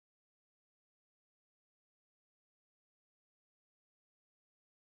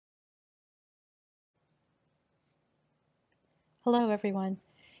Hello everyone.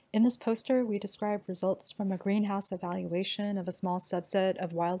 In this poster, we describe results from a greenhouse evaluation of a small subset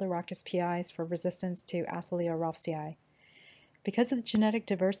of wild Arachis PIs for resistance to Athelia rolfsii. Because the genetic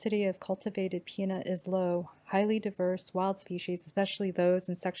diversity of cultivated peanut is low, highly diverse wild species, especially those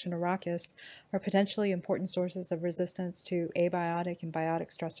in section Arachis, are potentially important sources of resistance to abiotic and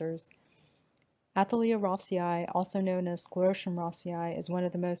biotic stressors. Athelia rolfsii, also known as Sclerotium rolfsii, is one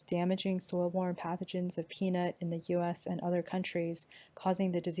of the most damaging soilborne pathogens of peanut in the US and other countries,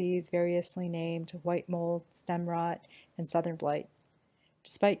 causing the disease variously named white mold, stem rot, and southern blight.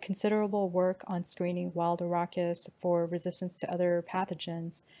 Despite considerable work on screening wild Arachis for resistance to other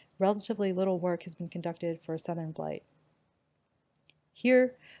pathogens, relatively little work has been conducted for southern blight.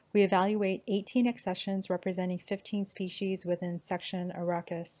 Here, we evaluate 18 accessions representing 15 species within section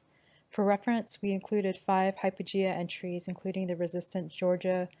Arachis. For reference, we included 5 hypogea entries, including the resistant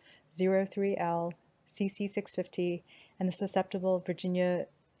Georgia 03L, CC650, and the susceptible Virginia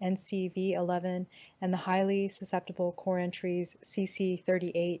NCV11, and the highly susceptible core entries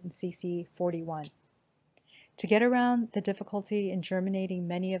CC38 and CC41. To get around the difficulty in germinating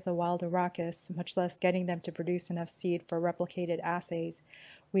many of the wild Arachis, much less getting them to produce enough seed for replicated assays,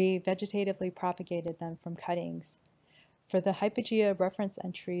 we vegetatively propagated them from cuttings. For the hypogea reference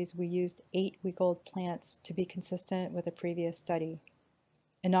entries, we used 8-week-old plants to be consistent with a previous study.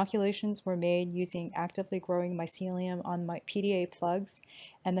 Inoculations were made using actively growing mycelium on PDA plugs,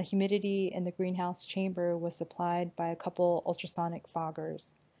 and the humidity in the greenhouse chamber was supplied by a couple ultrasonic foggers.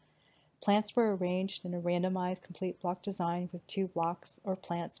 Plants were arranged in a randomized complete block design with 2 blocks or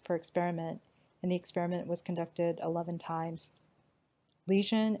plants per experiment, and the experiment was conducted 11 times.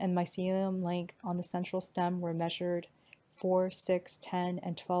 Lesion and mycelium length on the central stem were measured 4, 6, 10,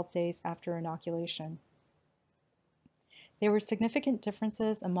 and 12 days after inoculation. There were significant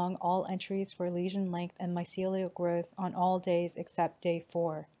differences among all entries for lesion length and mycelial growth on all days except day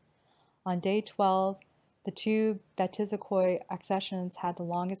 4. On day 12, the 2 batizcoi accessions had the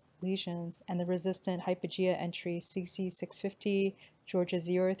longest lesions, and the resistant hypogea entry CC650, Georgia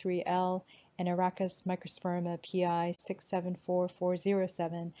 03L, and Arachis microsperma PI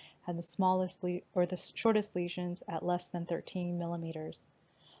 674407 had the smallest or the shortest lesions at less than 13 millimeters.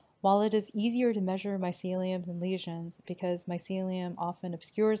 While it is easier to measure mycelium than lesions because mycelium often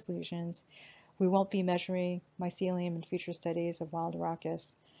obscures lesions, we won't be measuring mycelium in future studies of wild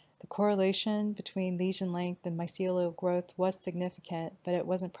Arachis. The correlation between lesion length and mycelial growth was significant, but it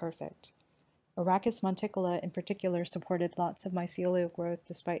wasn't perfect. Arachis monticola in particular supported lots of mycelial growth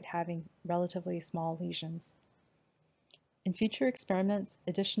despite having relatively small lesions. In future experiments,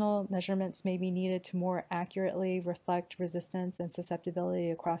 additional measurements may be needed to more accurately reflect resistance and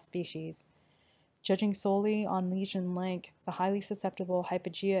susceptibility across species. Judging solely on lesion length, the highly susceptible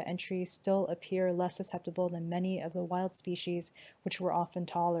hypogea entries still appear less susceptible than many of the wild species, which were often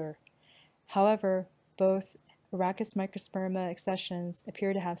taller. However, both Arachis microsperma accessions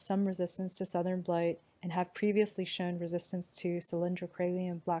appear to have some resistance to southern blight and have previously shown resistance to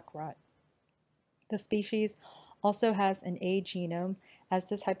cylindrocranium black rot. The species also has an A genome, as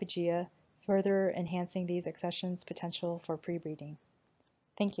does hypogea, further enhancing these accessions' potential for pre-breeding.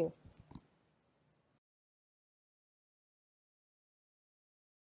 Thank you.